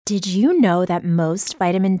Did you know that most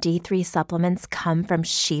vitamin D3 supplements come from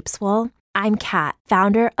sheep's wool? I'm Kat,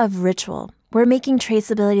 founder of Ritual. We're making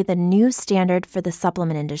traceability the new standard for the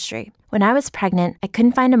supplement industry. When I was pregnant, I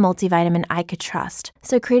couldn't find a multivitamin I could trust,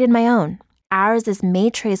 so I created my own. Ours is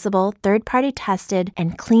made traceable, third-party tested,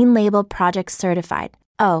 and clean label project certified.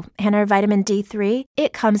 Oh, and our vitamin D3,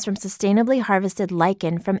 it comes from sustainably harvested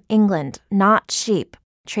lichen from England, not sheep.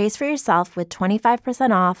 Trace for yourself with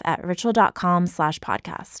 25% off at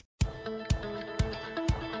ritual.com/podcast.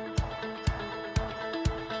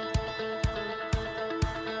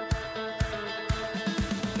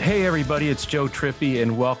 Hey everybody, it's Joe Trippi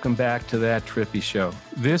and welcome back to That Trippi Show.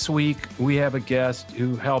 This week we have a guest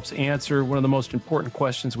who helps answer one of the most important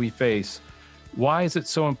questions we face. Why is it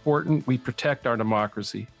so important we protect our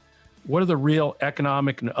democracy? What are the real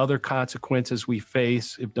economic and other consequences we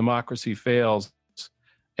face if democracy fails?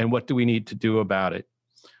 And what do we need to do about it?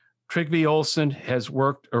 Trygve Olsen has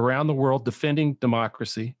worked around the world defending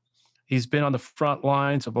democracy. He's been on the front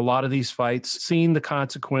lines of a lot of these fights, seen the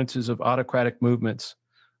consequences of autocratic movements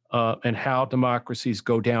and how democracies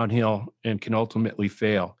go downhill and can ultimately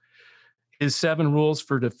fail. His 7 rules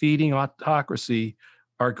for defeating autocracy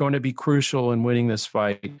are going to be crucial in winning this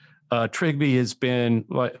fight. Trygve has been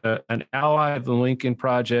an ally of the Lincoln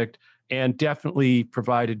Project and definitely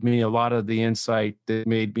provided me a lot of the insight that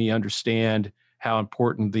made me understand how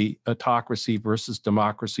important the autocracy versus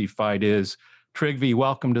democracy fight is. Trygve,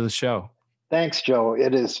 welcome to the show. Thanks, Joe.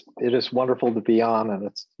 It is wonderful to be on, and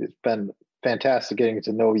it's been fantastic getting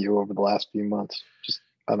to know you over the last few months. Just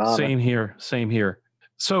an honor. Same here.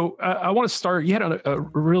 So I want to start. You had a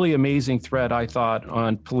really amazing thread, I thought,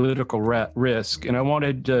 on political risk, and I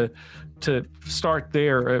wanted to start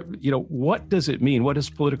there. What does it mean? What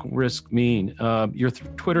does political risk mean? Your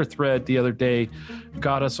Twitter thread the other day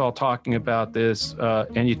got us all talking about this,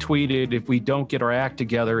 and you tweeted, "If we don't get our act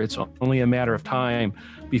together, it's only a matter of time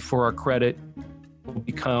before our credit will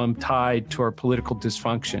become tied to our political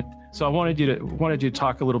dysfunction." So I wanted you to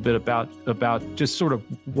talk a little bit about just sort of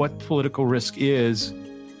what political risk is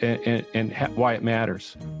and why it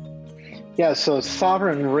matters. Yeah, so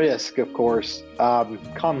sovereign risk, of course,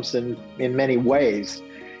 comes in many ways.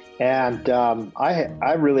 And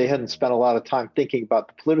I really hadn't spent a lot of time thinking about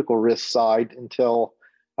the political risk side until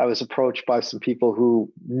I was approached by some people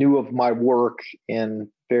who knew of my work in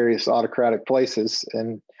various autocratic places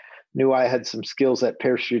and knew I had some skills at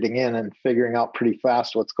parachuting in and figuring out pretty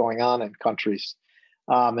fast what's going on in countries.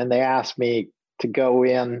 And they asked me to go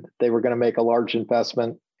in. They were going to make a large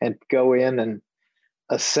investment and go in and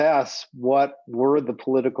assess what were the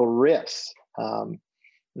political risks. In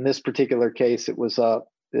this particular case, it was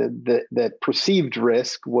the perceived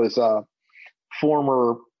risk was a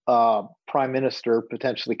former prime minister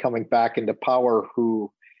potentially coming back into power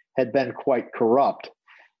who had been quite corrupt.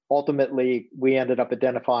 Ultimately, we ended up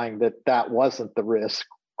identifying that wasn't the risk.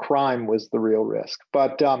 Crime was the real risk.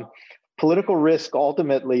 But political risk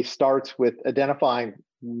ultimately starts with identifying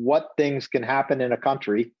what things can happen in a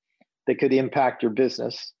country that could impact your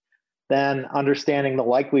business, then understanding the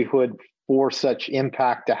likelihood for such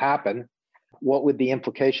impact to happen. What would the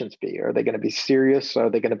implications be? Are they going to be serious? Are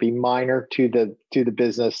they going to be minor to the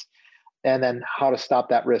business? And then how to stop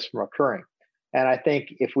that risk from occurring. And I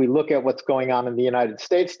think if we look at what's going on in the United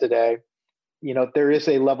States today, there is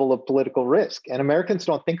a level of political risk. And Americans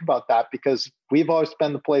don't think about that because we've always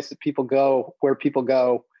been the place that where people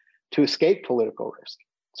go to escape political risk.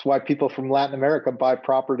 It's why people from Latin America buy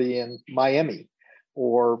property in Miami,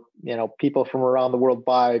 or people from around the world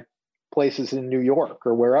buy places in New York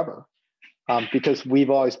or wherever, because we've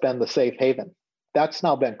always been the safe haven. That's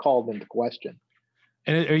now been called into question.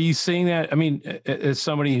 And are you seeing that? I mean, as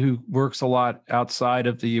somebody who works a lot outside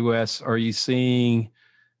of the U.S., are you seeing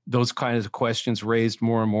those kinds of questions raised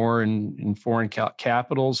more and more in foreign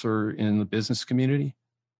capitals or in the business community?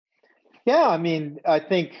 Yeah, I mean, I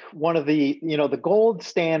think one of the gold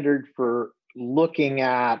standard for looking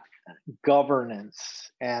at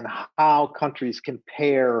governance and how countries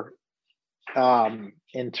compare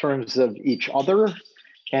in terms of each other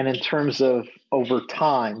and in terms of over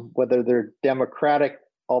time, whether they're democratic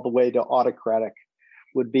all the way to autocratic,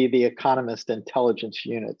 would be the Economist Intelligence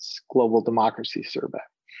Unit's Global Democracy Survey.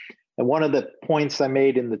 And one of the points I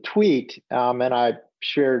made in the tweet, and I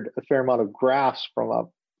shared a fair amount of graphs from a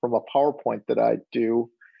PowerPoint that I do,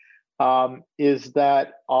 is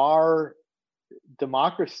that our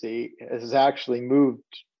democracy has actually moved,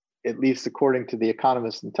 at least according to the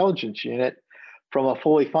Economist Intelligence Unit, from a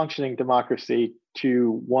fully functioning democracy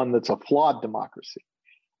to one that's a flawed democracy.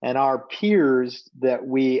 And our peers that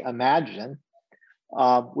we imagine,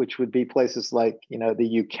 which would be places like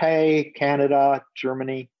the UK, Canada,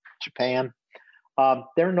 Germany, Japan.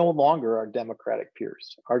 They're no longer our democratic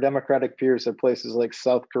peers. Our democratic peers are places like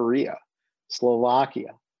South Korea,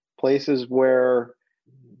 Slovakia, places where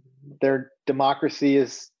their democracy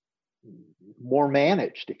is more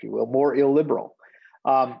managed, if you will, more illiberal.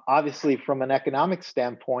 Obviously, from an economic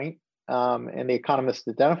standpoint, and The Economist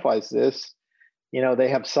identifies this, they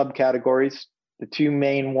have subcategories. The two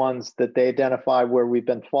main ones that they identify where we've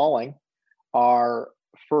been falling are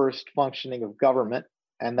first, functioning of government,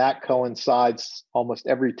 and that coincides almost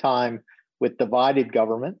every time with divided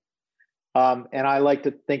government. And I like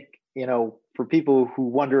to think, for people who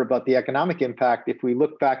wonder about the economic impact, if we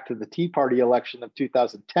look back to the Tea Party election of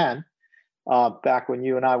 2010, back when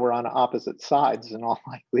you and I were on opposite sides in all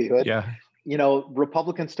likelihood,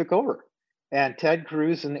 Republicans took over. And Ted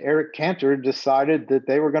Cruz and Eric Cantor decided that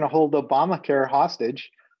they were going to hold Obamacare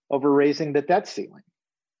hostage over raising the debt ceiling.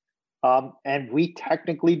 And we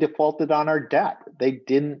technically defaulted on our debt. They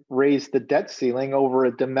didn't raise the debt ceiling over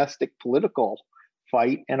a domestic political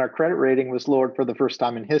fight, and our credit rating was lowered for the first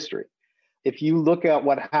time in history. If you look at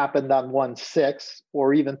what happened on 1/6,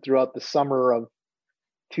 or even throughout the summer of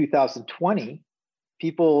 2020,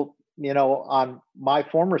 people, on my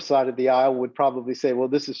former side of the aisle would probably say, well,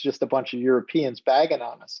 this is just a bunch of Europeans bagging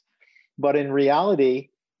on us. But in reality,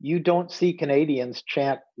 you don't see Canadians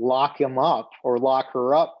chant, lock him up or lock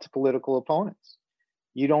her up to political opponents.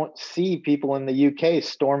 You don't see people in the UK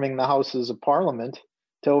storming the Houses of Parliament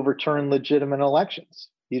to overturn legitimate elections.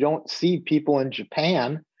 You don't see people in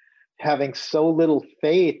Japan having so little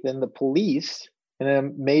faith in the police in a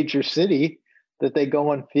major city that they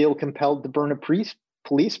go and feel compelled to burn a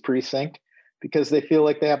police precinct because they feel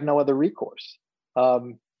like they have no other recourse.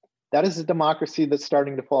 That is a democracy that's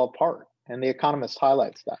starting to fall apart, and The Economist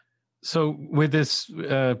highlights that. So with this,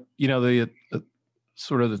 the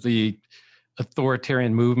sort of the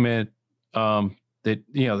authoritarian movement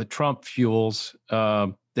that Trump fuels,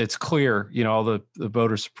 it's clear, all the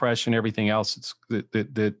voter suppression, everything else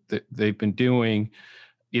that they've been doing,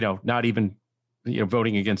 not even,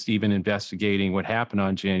 voting against even investigating what happened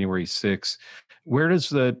on January 6th. Where does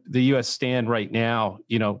the U.S. stand right now,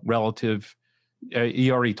 relative?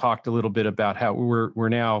 You already talked a little bit about how we're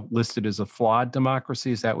now listed as a flawed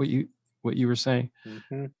democracy. Is that what you were saying?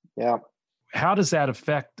 Mm-hmm. Yeah. How does that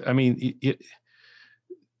affect? I mean,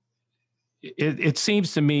 it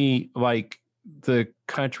seems to me like the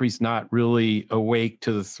country's not really awake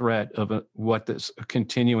to the threat of what this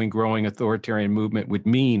continuing growing authoritarian movement would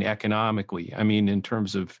mean economically. I mean, in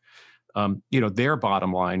terms of, their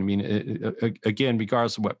bottom line. I mean, again,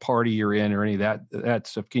 regardless of what party you're in or any of that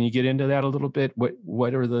stuff, can you get into that a little bit?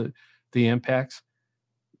 What are the impacts?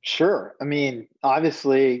 Sure. I mean,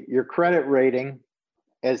 obviously your credit rating,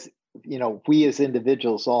 as we as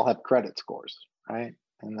individuals all have credit scores, right?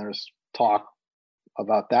 And there's talk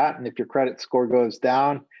about that. And if your credit score goes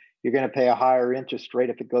down, you're going to pay a higher interest rate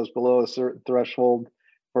if it goes below a certain threshold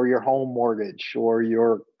for your home mortgage or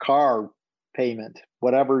your car payment,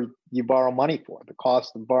 whatever you borrow money for. The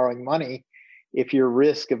cost of borrowing money, if your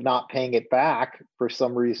risk of not paying it back for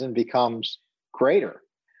some reason becomes greater.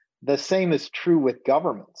 The same is true with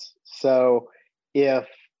governments. So if,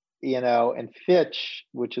 and Fitch,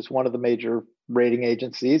 which is one of the major rating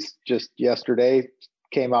agencies, just yesterday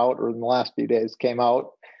came out, or in the last few days came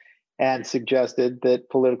out and suggested that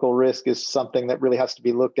political risk is something that really has to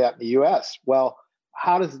be looked at in the US. Well,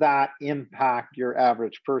 how does that impact your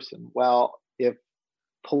average person? Well, if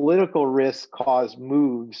political risk cause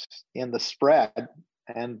moves in the spread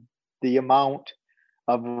and the amount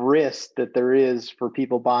of risk that there is for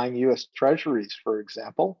people buying US treasuries, for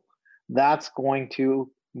example, that's going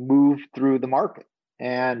to move through the market.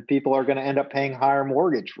 And people are going to end up paying higher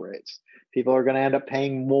mortgage rates. People are going to end up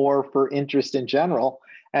paying more for interest in general.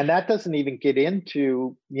 And that doesn't even get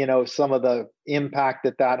into, some of the impact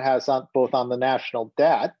that has on both on the national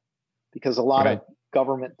debt, because a lot of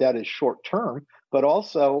government debt is short term, but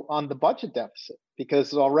also on the budget deficit,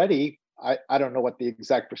 because already, I don't know what the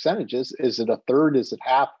exact percentage is. Is it a third? Is it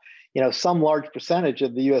half? Some large percentage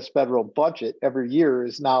of the US federal budget every year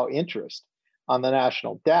is now interest on the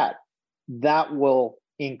national debt. That will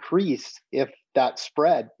increase if that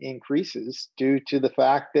spread increases due to the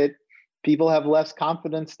fact that people have less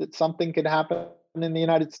confidence that something could happen in the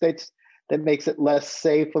United States that makes it less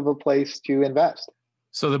safe of a place to invest.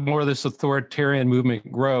 So the more this authoritarian movement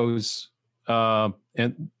grows, and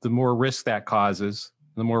the more risk that causes,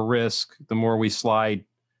 the more we slide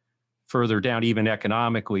further down, even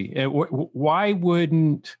economically. And why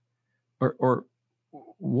wouldn't, or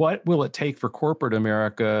what will it take for corporate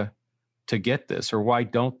America to get this, or why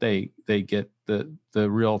don't they get the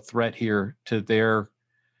real threat here to their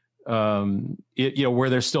where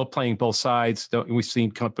they're still playing both sides. We've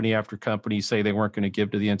seen company after company say they weren't going to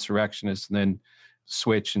give to the insurrectionists and then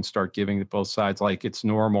switch and start giving to both sides like it's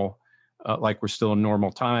normal, like we're still in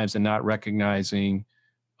normal times, and not recognizing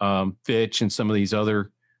Fitch and some of these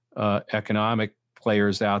other economic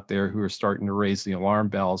players out there who are starting to raise the alarm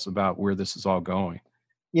bells about where this is all going.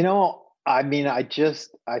 I mean, I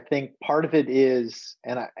think part of it is,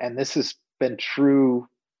 and this has been true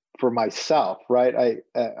for myself, right?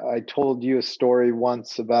 I told you a story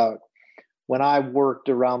once about when I worked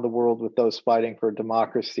around the world with those fighting for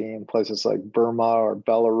democracy in places like Burma or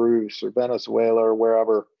Belarus or Venezuela or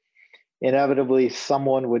wherever. Inevitably,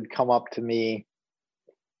 someone would come up to me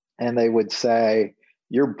and they would say,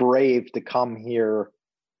 "You're brave to come here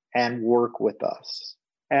and work with us."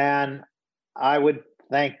 And I would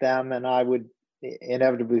thank them, and I would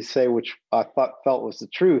inevitably say, which I felt was the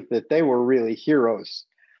truth, that they were really heroes,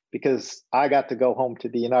 because I got to go home to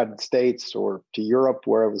the United States or to Europe,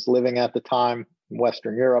 where I was living at the time, in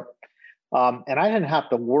Western Europe. And I didn't have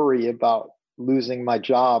to worry about losing my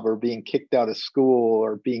job or being kicked out of school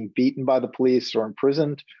or being beaten by the police or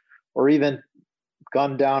imprisoned or even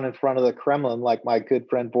gunned down in front of the Kremlin like my good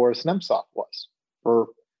friend Boris Nemtsov was, for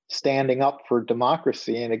standing up for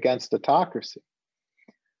democracy and against autocracy.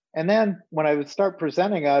 And then when I would start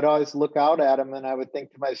presenting, I'd always look out at him and I would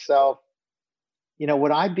think to myself,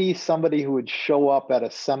 would I be somebody who would show up at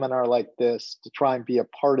a seminar like this to try and be a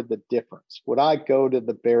part of the difference? Would I go to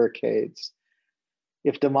the barricades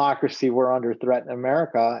if democracy were under threat in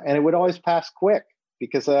America? And it would always pass quick,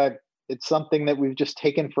 because it's something that we've just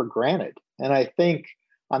taken for granted. And I think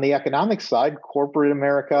on the economic side, corporate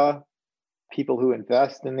America, people who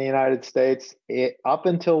invest in the United States, up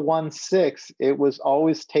until 1/6, it was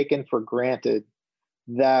always taken for granted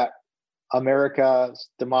that America's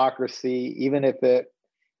democracy, even if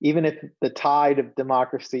the tide of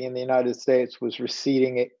democracy in the United States was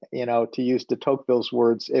receding, to use de Tocqueville's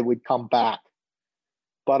words, it would come back.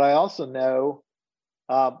 But I also know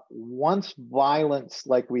once violence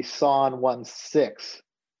like we saw in 1/6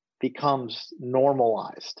 becomes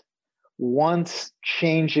normalized, once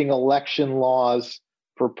changing election laws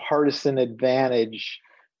for partisan advantage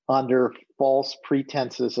under false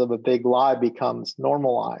pretenses of a big lie becomes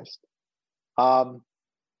normalized,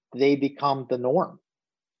 they become the norm.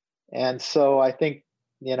 And so I think,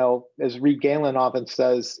 as Reed Galen often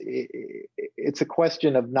says, it's a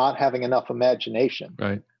question of not having enough imagination,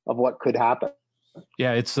 right, of what could happen.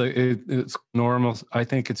 Yeah, it's normal. I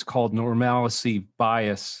think it's called normalcy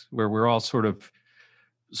bias, where we're all sort of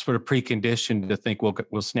preconditioned to think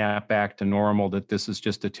we'll snap back to normal, that this is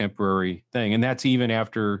just a temporary thing. And that's even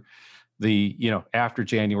after after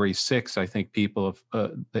January 6th, I think people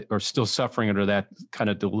are still suffering under that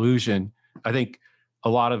kind of delusion. I think a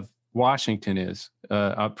lot of Washington is,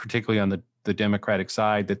 particularly on the Democratic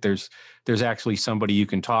side, that there's actually somebody you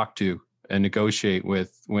can talk to and negotiate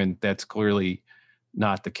with, when that's clearly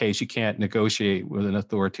not the case. You can't negotiate with an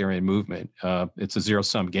authoritarian movement. It's a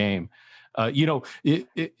zero-sum game. And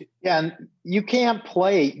you can't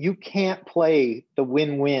play the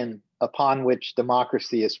win-win upon which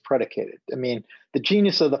democracy is predicated. I mean, the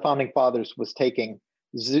genius of the founding fathers was taking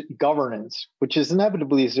governance, which is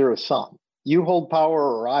inevitably zero-sum. You hold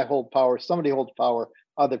power or I hold power, somebody holds power,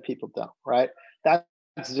 other people don't, right? That's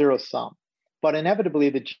zero-sum. But inevitably,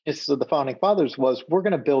 the genius of the founding fathers was, we're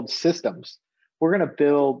going to build systems. We're going to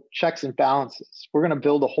build checks and balances. We're going to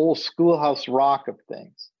build a whole schoolhouse rock of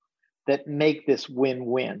things that make this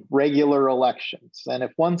win-win, regular elections. And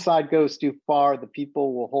if one side goes too far, the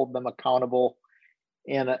people will hold them accountable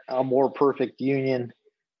in a more perfect union,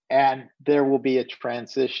 and there will be a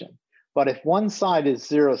transition. But if one side is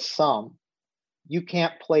zero-sum, you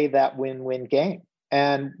can't play that win-win game.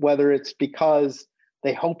 And whether it's because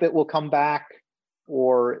they hope it will come back,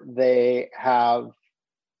 or they have,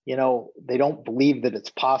 they don't believe that it's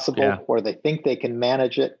possible, or they think they can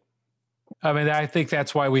manage it. I mean, I think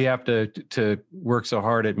that's why we have to work so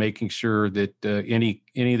hard at making sure that any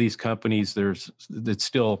of these companies that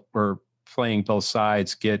still are playing both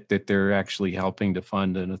sides get that they're actually helping to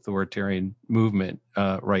fund an authoritarian movement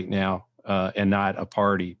right now, and not a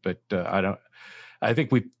party. But I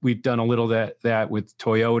think we've done a little of that with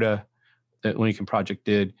Toyota, that Lincoln Project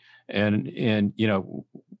did, and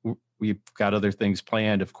we've got other things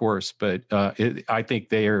planned, of course. But I think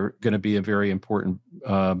they are going to be a very important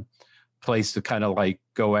place to kind of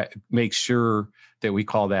make sure that we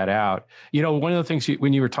call that out. One of the things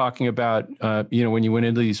when you were talking about, when you went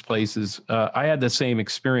into these places, I had the same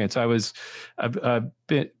experience. I've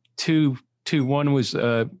been one was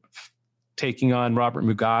taking on Robert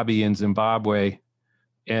Mugabe in Zimbabwe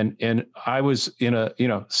and I was in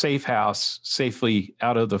a safe house, safely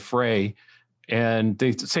out of the fray. And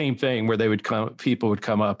the same thing where people would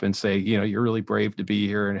come up and say, you're really brave to be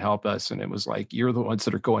here and help us. And it was like, you're the ones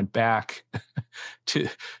that are going back to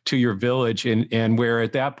your village. And where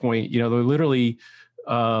at that point, they're literally,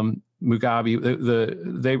 Mugabe,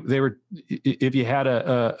 they were, if you had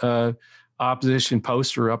a opposition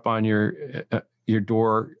poster up on your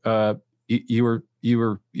door,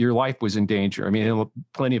 your life was in danger. I mean,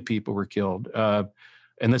 plenty of people were killed.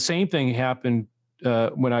 And the same thing happened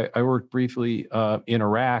when I worked briefly in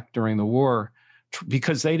Iraq during the war,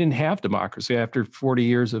 because they didn't have democracy after 40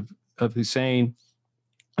 years of Hussein,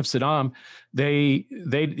 of Saddam. They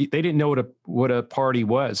didn't know what a party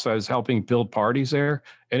was. So I was helping build parties there,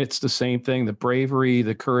 and it's the same thing: the bravery,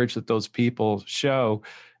 the courage that those people show.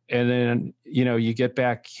 And then you get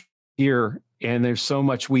back here, and there's so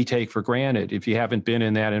much we take for granted if you haven't been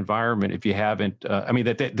in that environment. If you haven't,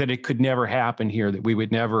 that it could never happen here. That we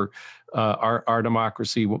would never. Our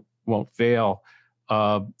democracy won't fail.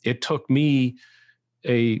 It took me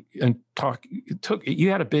you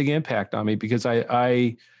had a big impact on me, because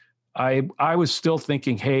I was still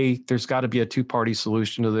thinking, hey, there's got to be a two-party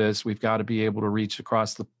solution to this. We've got to be able to reach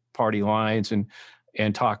across the party lines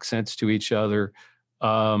and talk sense to each other.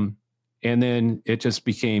 And then it just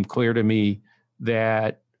became clear to me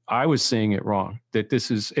that I was seeing it wrong, that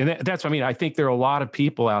this is, and that's, I think there are a lot of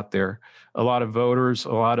people out there, a lot of voters,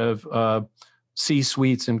 a lot of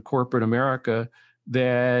C-suites in corporate America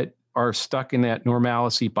that are stuck in that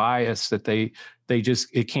normalcy bias that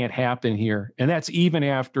it can't happen here. And that's even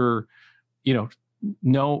after,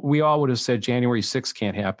 we all would have said January 6th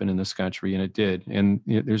can't happen in this country, and it did. And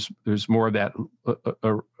there's more of that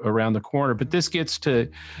around the corner. But this gets to,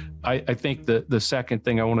 I think, the second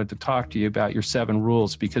thing I wanted to talk to you about, your 7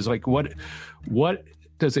 rules, because what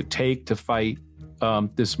does it take to fight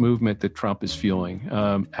this movement that Trump is fueling?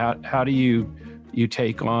 How do you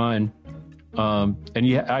take on? And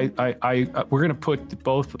we're going to put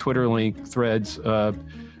both Twitter link threads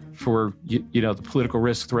for the political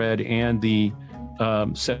risk thread and the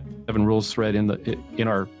 7 rules thread in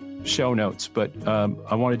our show notes. But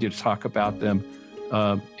I wanted you to talk about them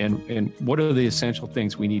and what are the essential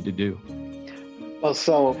things we need to do. Well,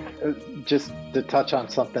 so just to touch on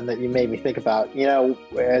something that you made me think about,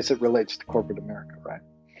 as it relates to corporate America, right?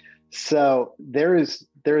 So there is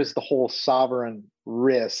the whole sovereign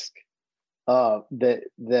risk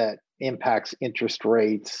that impacts interest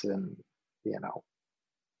rates and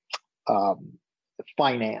the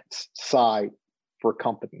finance side for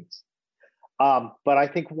companies. But I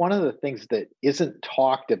think one of the things that isn't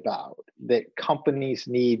talked about that companies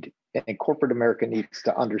need and corporate America needs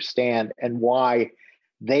to understand, and why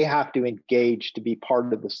they have to engage to be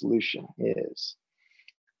part of the solution, is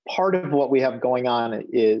part of what we have going on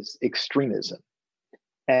is extremism.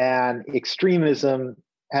 And extremism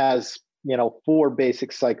has, 4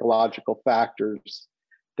 basic psychological factors.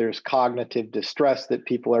 There's cognitive distress that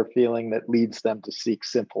people are feeling that leads them to seek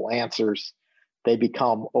simple answers. They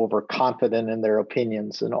become overconfident in their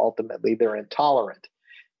opinions, and ultimately they're intolerant.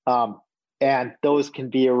 And those can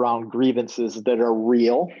be around grievances that are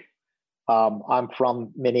real. I'm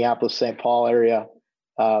from Minneapolis, St. Paul area.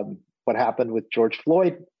 What happened with George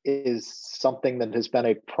Floyd is something that has been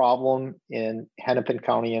a problem in Hennepin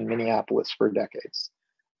County and Minneapolis for decades,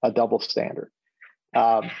 a double standard.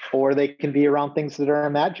 Or they can be around things that are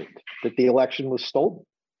imagined, that the election was stolen.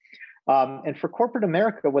 And for corporate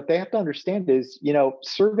America, what they have to understand is,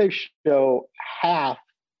 surveys show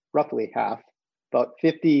roughly half, about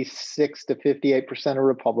 56 to 58% of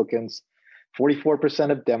Republicans,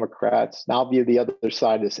 44% of Democrats now view the other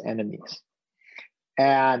side as enemies.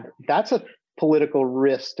 And that's a political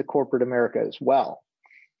risk to corporate America as well.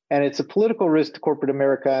 And it's a political risk to corporate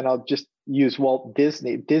America. And I'll just use Walt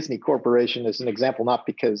Disney Corporation as an example, not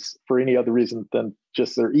because for any other reason than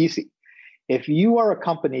just they're easy. If you are a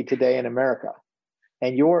company today in America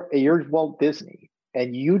and you're Walt Disney,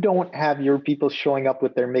 and you don't have your people showing up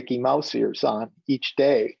with their Mickey Mouse ears on each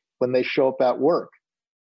day when they show up at work,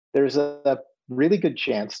 there's a really good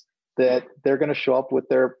chance that they're going to show up with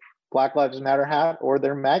their Black Lives Matter hat or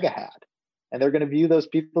their MAGA hat. And they're going to view those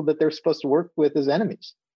people that they're supposed to work with as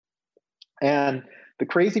enemies. And the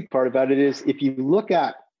crazy part about it is, if you look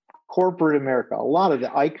at corporate America, a lot of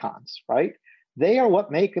the icons, right? They are what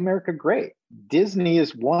make America great. Disney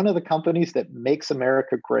is one of the companies that makes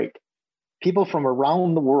America great. People from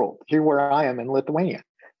around the world, here where I am in Lithuania,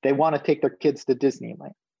 they want to take their kids to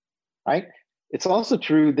Disneyland, right? It's also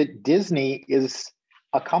true that Disney is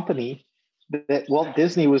a company that Walt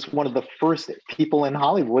Disney was one of the first people in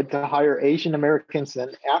Hollywood to hire Asian Americans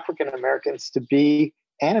and African Americans to be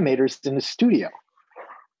animators in the studio.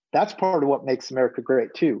 That's part of what makes America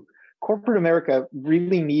great too. Corporate America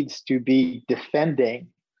really needs to be defending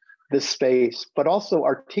the space, but also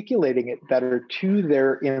articulating it better to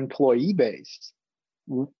their employee base,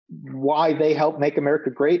 why they help make America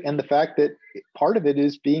great, and the fact that part of it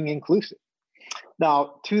is being inclusive.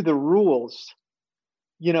 Now, to the rules,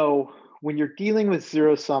 when you're dealing with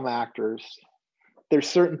zero-sum actors, there's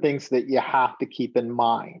certain things that you have to keep in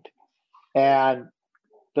mind. And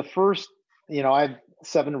the first, I have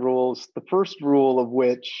 7 rules. The first rule of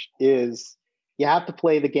which is you have to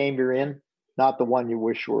play the game you're in, not the one you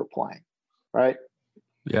wish you were playing, right?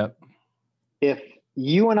 Yeah. If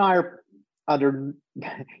you and I are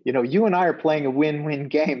you and I are playing a win-win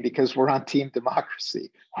game because we're on team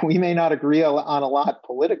democracy. We may not agree on a lot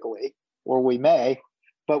politically, or we may,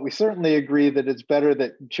 but we certainly agree that it's better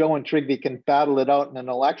that Joe and Trygve can battle it out in an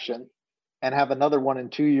election and have another one in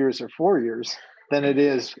 2 years or 4 years than it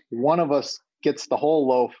is one of us gets the whole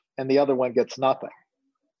loaf and the other one gets nothing.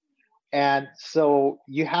 And so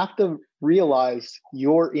you have to realize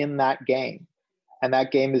you're in that game, and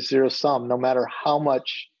that game is zero sum, no matter how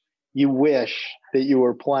much you wish that you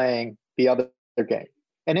were playing the other game.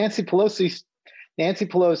 And Nancy Pelosi,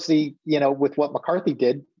 with what McCarthy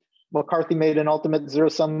did, McCarthy made an ultimate zero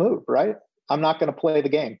sum move, right? I'm not going to play the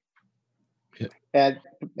game. Yeah.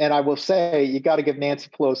 And I will say, you got to give Nancy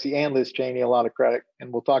Pelosi and Liz Cheney a lot of credit,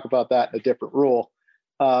 and we'll talk about that in a different rule.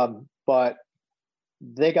 But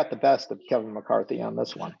they got the best of Kevin McCarthy on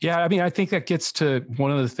this one. Yeah, I mean, I think that gets to one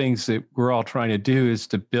of the things that we're all trying to do is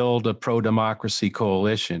to build a pro-democracy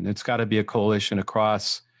coalition. It's got to be a coalition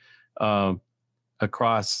across, Democrat,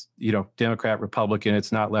 Republican.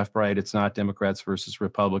 It's not left, right. It's not Democrats versus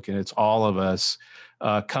Republican. It's all of us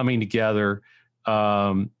coming together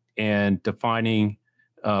and defining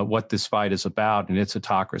what this fight is about. And it's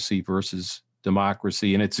autocracy versus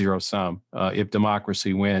democracy, and it's zero sum. If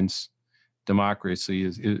democracy wins,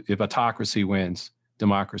 if autocracy wins,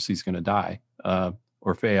 democracy is going to die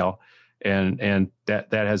or fail, and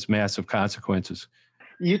that has massive consequences.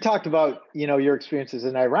 You talked about your experiences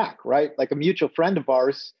in Iraq, right? Like a mutual friend of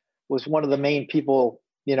ours was one of the main people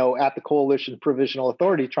at the Coalition Provisional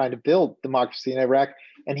Authority trying to build democracy in Iraq,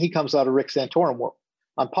 and he comes out of Rick Santorum world.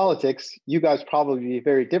 On politics, you guys probably be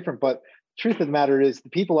very different, but truth of the matter is the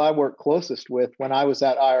people I worked closest with when I was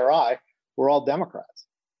at IRI were all Democrats.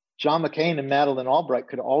 John McCain and Madeleine Albright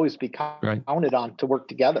could always be counted on to work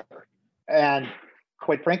together. And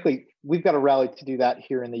quite frankly, we've got to rally to do that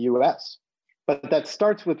here in the U.S. But that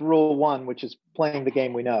starts with rule 1, which is playing the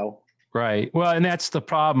game we know. Right. Well, and that's the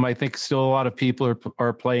problem. I think still a lot of people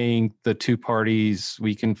are playing the two parties,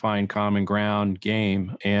 we can find common ground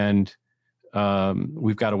game. And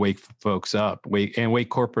we've got to wake folks up, wake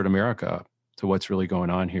corporate America up to what's really going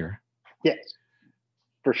on here. Yes,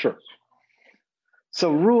 for sure.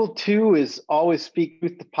 So rule 2 is always speak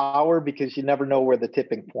truth to power, because you never know where the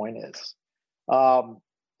tipping point is.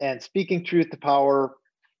 And speaking truth to power,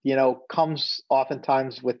 comes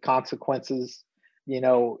oftentimes with consequences. We've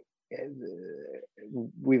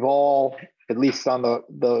all, at least on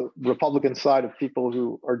the Republican side of people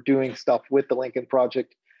who are doing stuff with the Lincoln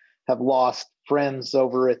Project, have lost friends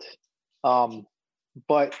over it.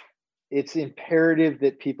 But it's imperative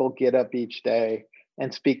that people get up each day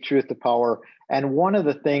and speak truth to power. And one of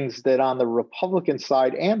the things that on the Republican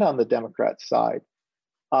side and on the Democrat side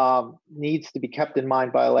needs to be kept in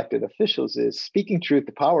mind by elected officials is speaking truth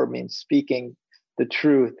to power means speaking the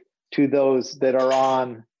truth to those that are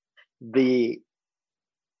on the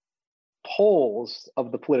poles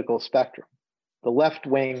of the political spectrum, the left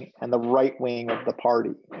wing and the right wing of the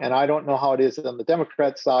party. And I don't know how it is on the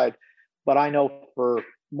Democrat side, but I know for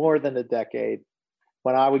more than a decade,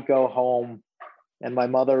 when I would go home and my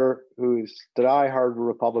mother, who's the diehard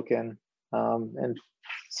Republican and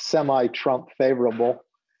semi-Trump favorable,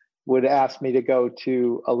 would ask me to go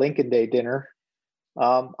to a Lincoln Day dinner,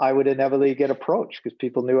 I would inevitably get approached because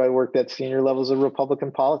people knew I worked at senior levels of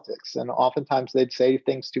Republican politics. And oftentimes they'd say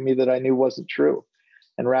things to me that I knew wasn't true.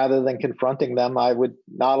 And rather than confronting them, I would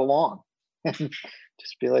nod along and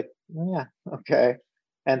just be like, yeah, okay.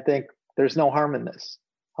 And think there's no harm in this.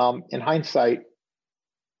 In hindsight,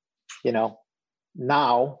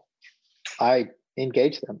 now I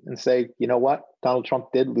engage them and say, you know what? Donald Trump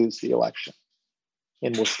did lose the election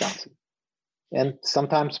in Wisconsin. And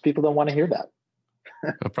sometimes people don't want to hear that.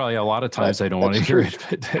 Well, probably a lot of times they don't want to hear it.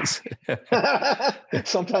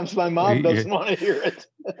 Sometimes my mom doesn't want to hear it.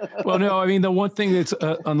 Well, no, I mean, the one thing that's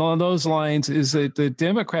along those lines is that the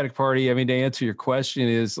Democratic Party, I mean, to answer your question,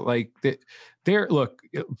 is like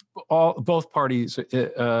both parties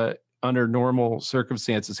under normal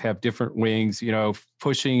circumstances have different wings,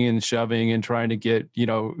 pushing and shoving and trying to get,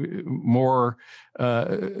 more,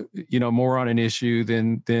 more on an issue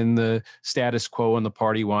than the status quo and the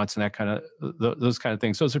party wants, and that kind of those kind of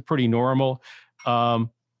things. Those are pretty normal.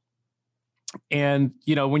 And,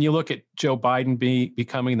 when you look at Joe Biden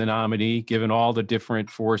becoming the nominee, given all the different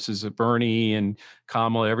forces of Bernie and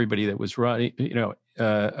Kamala, everybody that was running,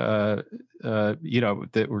 that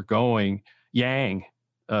were going, Yang,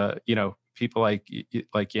 people like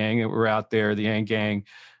Yang that were out there, the Yang gang,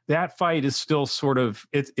 that fight is still sort of,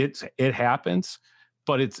 it happens,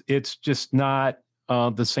 but it's just not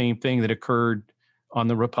the same thing that occurred on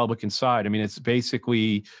the Republican side. I mean, it's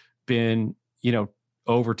basically been,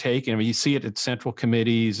 overtaken. I mean, you see it at central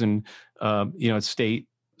committees and, state,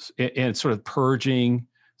 and sort of purging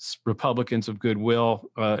Republicans of goodwill,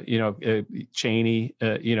 Cheney,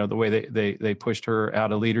 the way they pushed her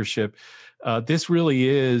out of leadership. This really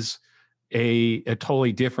is a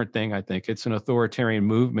totally different thing, I think. It's an authoritarian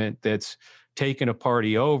movement that's taken a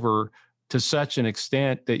party over to such an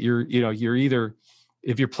extent that you're either,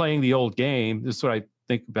 if you're playing the old game, this is what I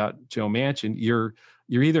think about Joe Manchin, you're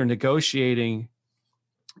either negotiating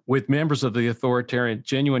with members of the authoritarian,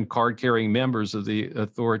 genuine card-carrying members of the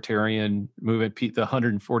authoritarian movement, the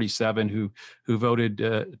 147 who voted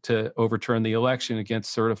to overturn the election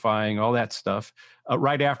against certifying all that stuff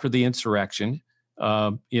right after the insurrection,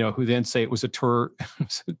 who then say it was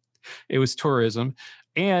it was tourism.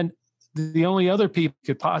 And the only other people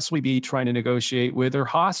could possibly be trying to negotiate with are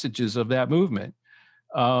hostages of that movement.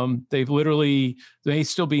 They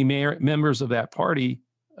still be members of that party,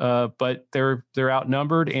 but they're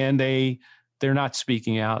outnumbered and they're not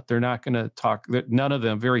speaking out. They're not going to talk. None of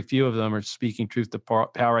them, very few of them, are speaking truth to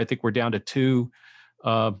power. I think we're down to two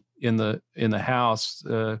in the House.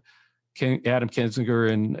 Adam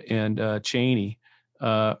Kinzinger and Cheney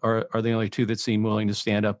are the only two that seem willing to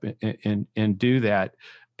stand up and do that.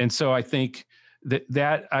 And so I think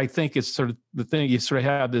that I think it's sort of the thing. You sort of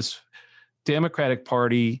have this Democratic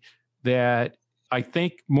Party that I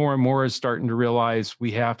think more and more is starting to realize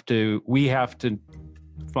we have to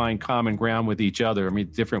find common ground with each other. I mean,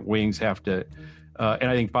 different wings have to, and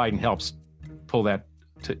I think Biden helps pull that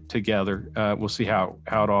together. We'll see how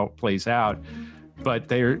it all plays out. But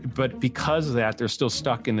because of that, they're still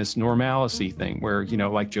stuck in this normalcy thing where,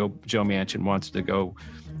 like Joe Manchin wants to go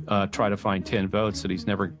try to find 10 votes that he's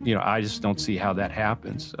never, I just don't see how that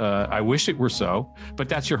happens. I wish it were so, but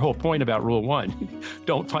that's your whole point about Rule 1.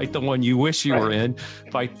 Don't fight the one you wish you were in,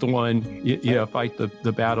 fight the one, fight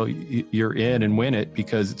the battle you're in and win it,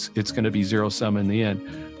 because it's going to be zero sum in the end.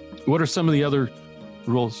 What are some of the other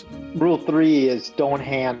rules? Rule 3 is don't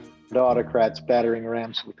hand autocrats battering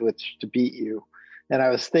rams with which to beat you. And I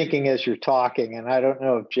was thinking as you're talking, and I don't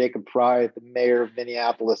know if Jacob Fry, the mayor of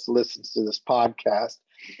Minneapolis, listens to this podcast,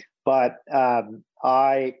 but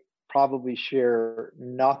I probably share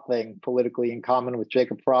nothing politically in common with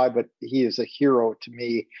Jacob Fry, but he is a hero to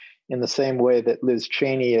me in the same way that Liz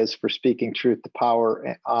Cheney is for speaking truth to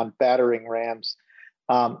power on battering rams.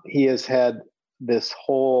 He has had this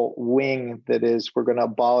whole wing that is, we're going to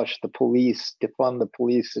abolish the police, defund the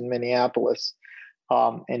police in Minneapolis.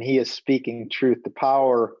 And he is speaking truth to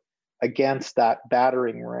power against that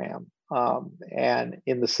battering ram. And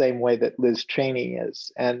in the same way that Liz Cheney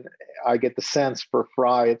is. And I get the sense for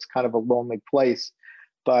Fry, it's kind of a lonely place.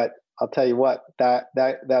 But I'll tell you what,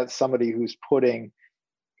 that's somebody who's putting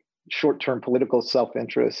short-term political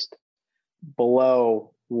self-interest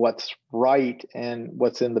below what's right and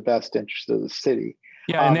what's in the best interest of the city.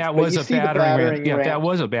 Yeah, and that was a battering ram. Yeah, that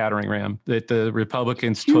was a battering ram that the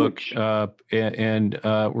Republicans took and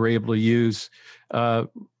were able to use.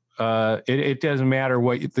 It doesn't matter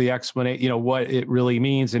what the explanation, what it really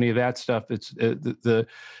means, any of that stuff. It's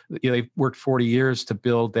they worked 40 years to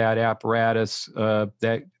build that apparatus and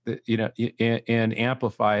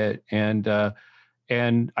amplify it.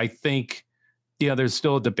 And I think there's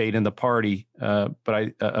still a debate in the party,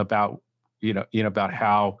 but about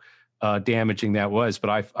how damaging that was. But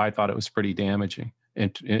I thought it was pretty damaging.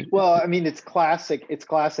 Well, I mean, it's classic.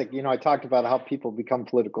 I talked about how people become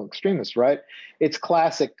political extremists, right? It's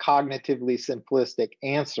classic cognitively simplistic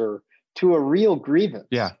answer to a real grievance.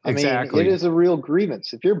 Yeah, exactly. I mean, it is a real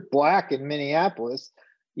grievance. If you're Black in Minneapolis,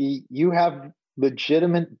 you have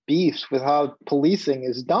legitimate beefs with how policing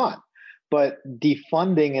is done. But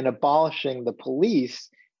defunding and abolishing the police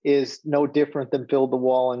is no different than build the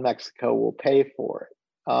wall and Mexico will pay for it.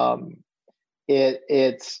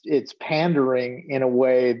 It's pandering in a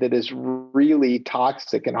way that is really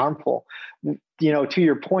toxic and harmful. To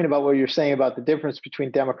your point about what you're saying about the difference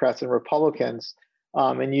between Democrats and Republicans,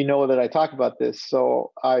 And you know that I talk about this.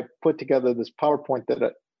 So I put together this PowerPoint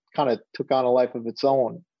that kind of took on a life of its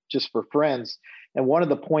own just for friends. And one of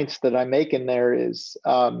the points that I make in there is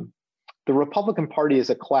the Republican Party is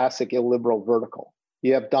a classic illiberal vertical.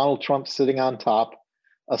 You have Donald Trump sitting on top,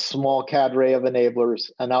 a small cadre of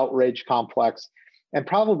enablers, an outrage complex. And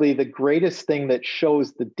probably the greatest thing that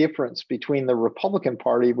shows the difference between the Republican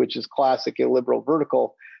Party, which is classic illiberal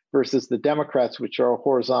vertical, versus the Democrats, which are a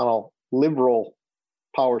horizontal liberal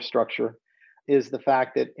power structure, is the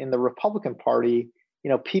fact that in the Republican Party,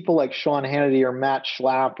 people like Sean Hannity or Matt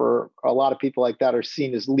Schlapp or a lot of people like that are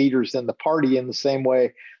seen as leaders in the party in the same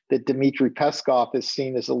way that Dmitry Peskov is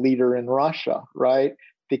seen as a leader in Russia, right?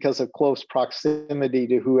 Because of close proximity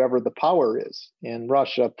to whoever the power is in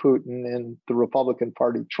Russia, Putin, and the Republican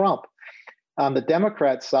Party, Trump. On the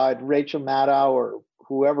Democrat side, Rachel Maddow or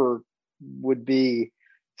whoever would be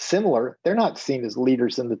similar, they're not seen as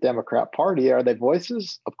leaders in the Democrat Party. Are they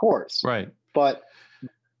voices? Of course. Right. But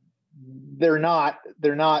they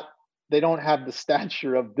don't have the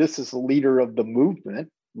stature of this is a leader of the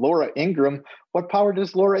movement. Laura Ingraham, what power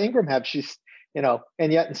does Laura Ingraham have? She's,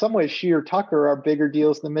 and yet in some ways she or Tucker are bigger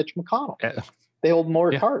deals than Mitch McConnell. They hold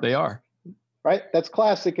more cards. They are. Right? That's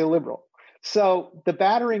classic illiberal. So the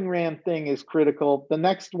battering ram thing is critical. The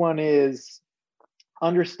next one is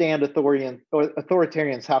understand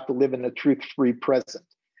authoritarians have to live in a truth-free present.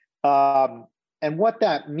 And what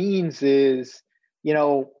that means is,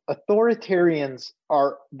 authoritarians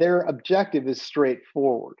their objective is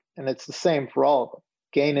straightforward, and it's the same for all of them: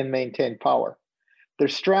 gain and maintain power. Their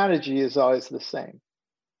strategy is always the same: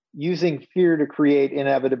 using fear to create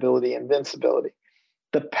inevitability, invincibility.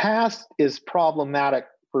 The past is problematic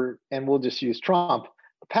and we'll just use Trump.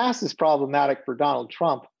 The past is problematic for Donald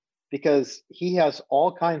Trump because he has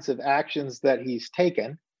all kinds of actions that he's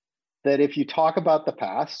taken that if you talk about the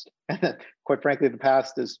past, and quite frankly, the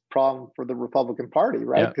past is a problem for the Republican Party,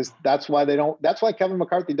 right? Because that's why Kevin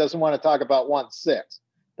McCarthy doesn't want to talk about 1-6.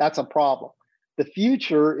 That's a problem. The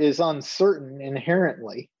future is uncertain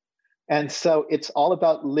inherently. And so it's all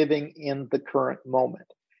about living in the current moment.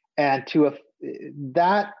 And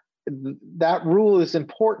that rule is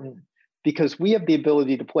important because we have the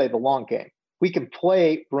ability to play the long game. We can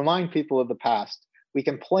remind people of the past. We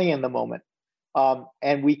can play in the moment.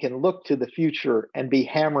 And we can look to the future and be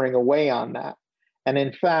hammering away on that. And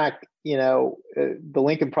in fact, the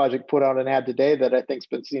Lincoln Project put out an ad today that I think's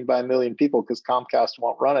been seen by 1 million people because Comcast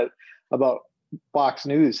won't run it, about Fox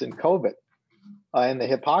News and COVID and the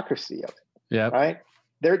hypocrisy of it. Yeah. Right.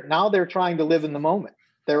 They're trying to live in the moment.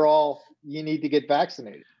 They're all, you need to get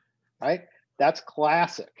vaccinated. Right. That's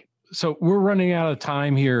classic. So we're running out of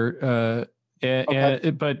time here.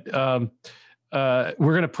 But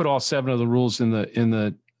we're going to put all 7 of the rules in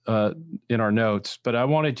our notes. But I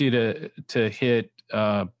wanted you to hit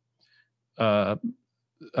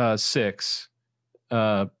 6.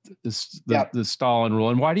 The Stalin rule.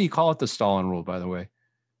 And why do you call it the Stalin rule, by the way?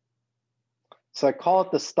 So I call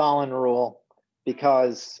it the Stalin rule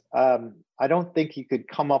because I don't think you could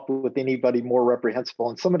come up with anybody more reprehensible.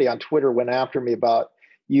 And somebody on Twitter went after me about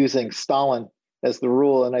using Stalin as the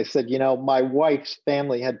rule. And I said, my wife's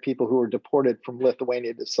family had people who were deported from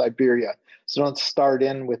Lithuania to Siberia. So don't start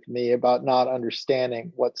in with me about not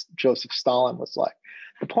understanding what Joseph Stalin was like.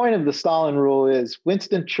 The point of the Stalin rule is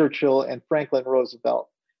Winston Churchill and Franklin Roosevelt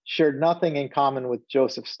shared nothing in common with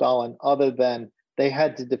Joseph Stalin other than they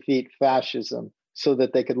had to defeat fascism so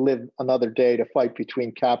that they could live another day to fight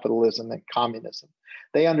between capitalism and communism.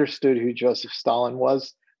 They understood who Joseph Stalin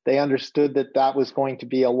was. They understood that was going to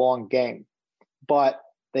be a long game, but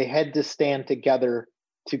they had to stand together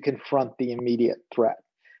to confront the immediate threat.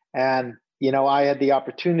 And I had the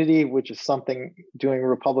opportunity, which is something doing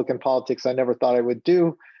Republican politics I never thought I would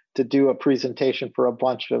do, to do a presentation for a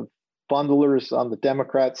bunch of bundlers on the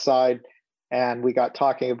Democrat side. And we got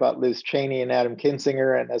talking about Liz Cheney and Adam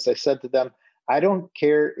Kinzinger. And as I said to them, I don't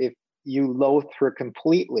care if you loathe her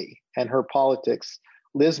completely and her politics.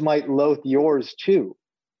 Liz might loathe yours too,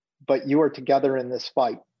 but you are together in this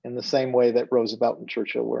fight in the same way that Roosevelt and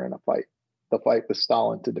Churchill were in a fight. The fight with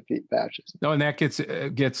Stalin to defeat fascism. No, and that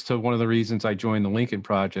gets to one of the reasons I joined the Lincoln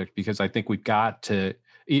Project, because I think we've got to,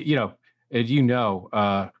 I've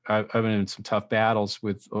been in some tough battles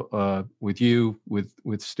with you,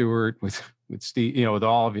 with Stuart, with Steve, with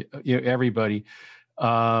all of you, everybody.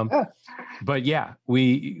 But yeah,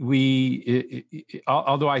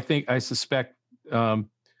 although I suspect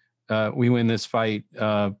we win this fight,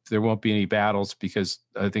 there won't be any battles because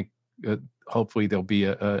I think. Hopefully there'll be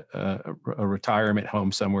a retirement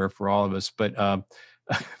home somewhere for all of us. But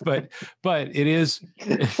but it is.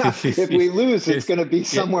 If we lose, it's going to be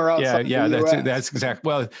somewhere outside. Yeah, the US. that's exactly.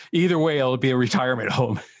 Well, either way, it'll be a retirement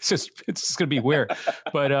home. It's just going to be weird.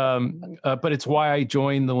 But it's why I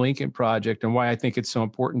joined the Lincoln Project and why I think it's so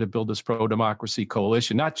important to build this pro-democracy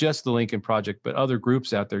coalition. Not just the Lincoln Project, but other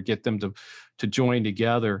groups out there. Get them to join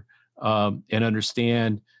together and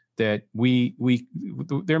understand that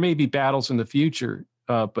there may be battles in the future,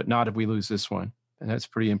 but not if we lose this one. And that's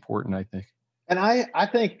pretty important, I think. And I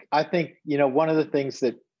think, one of the things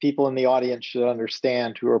that people in the audience should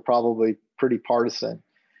understand who are probably pretty partisan,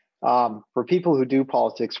 for people who do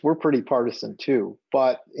politics, we're pretty partisan too.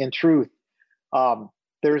 But in truth,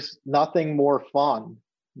 there's nothing more fun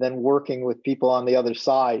than working with people on the other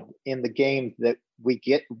side in the game that we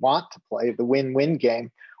want to play, the win-win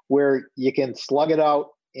game, where you can slug it out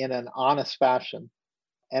in an honest fashion.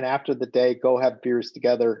 And after the day, go have beers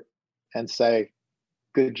together and say,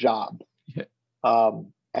 good job. Yeah.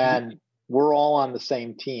 And we're all on the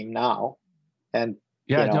same team now. And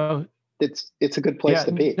it's a good place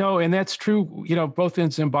to be. No, and that's true, both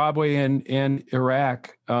in Zimbabwe and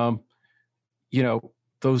Iraq.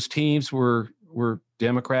 Those teams were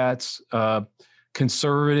Democrats,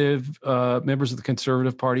 conservative, members of the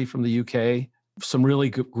Conservative Party from the UK, some really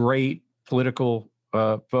great political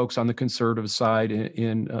folks on the conservative side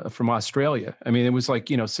from Australia. I mean, it was like,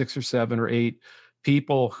 6 or 7 or 8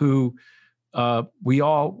 people who we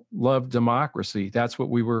all love democracy. That's what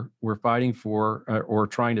we're fighting for or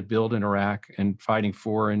trying to build in Iraq and fighting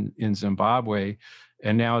for in Zimbabwe.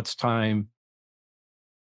 And now it's time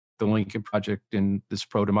the Lincoln Project and this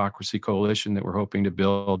pro-democracy coalition that we're hoping to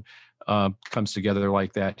build comes together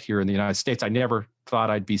like that here in the United States. I never thought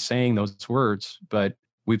I'd be saying those words, but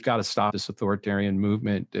we've got to stop this authoritarian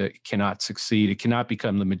movement. It cannot succeed. It cannot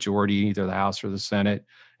become the majority, either the House or the Senate,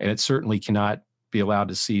 and it certainly cannot be allowed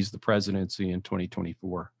to seize the presidency in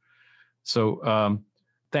 2024. So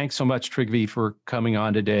thanks so much, Trygve, for coming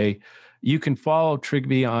on today. You can follow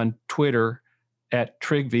Trygve on Twitter at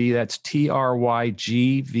Trygve, that's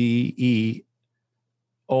Trygve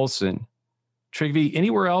Olsen. Trygve,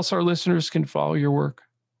 anywhere else our listeners can follow your work?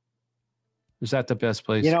 Is that the best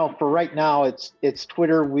place? For right now, it's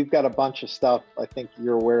Twitter. We've got a bunch of stuff. I think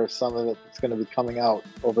you're aware of some of it that's going to be coming out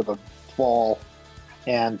over the fall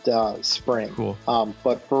and spring. Cool.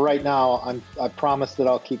 But for right now, I promise that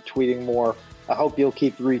I'll keep tweeting more. I hope you'll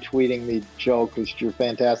keep retweeting me, Joe, because you're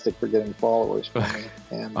fantastic for getting followers for me.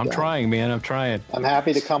 And I'm trying, man. I'm trying. I'm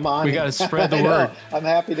happy to come on. We got to spread the word. I'm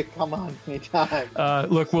happy to come on anytime.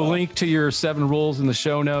 Look, we'll link to your 7 rules in the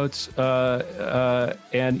show notes.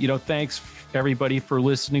 And thanks everybody for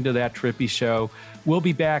listening to That Trippy Show. We'll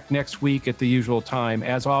be back next week at the usual time.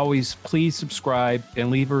 As always, please subscribe and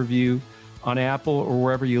leave a review on Apple or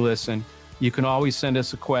wherever you listen. You can always send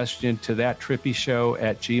us a question to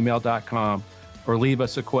thattrippyshow@gmail.com or leave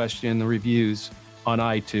us a question in the reviews on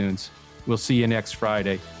iTunes. We'll see you next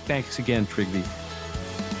Friday. Thanks again, Trygve.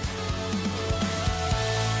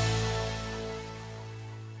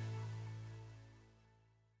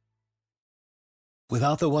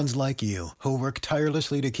 Without the ones like you, who work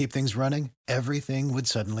tirelessly to keep things running, everything would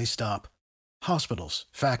suddenly stop. Hospitals,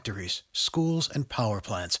 factories, schools, and power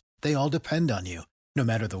plants, they all depend on you. No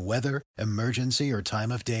matter the weather, emergency, or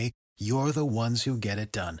time of day, you're the ones who get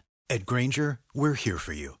it done. At Grainger, we're here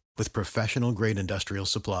for you with professional-grade industrial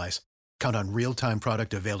supplies. Count on real-time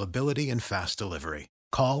product availability and fast delivery.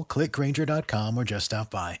 Call, click Grainger.com, or just stop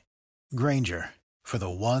by. Grainger, for the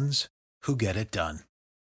ones who get it done.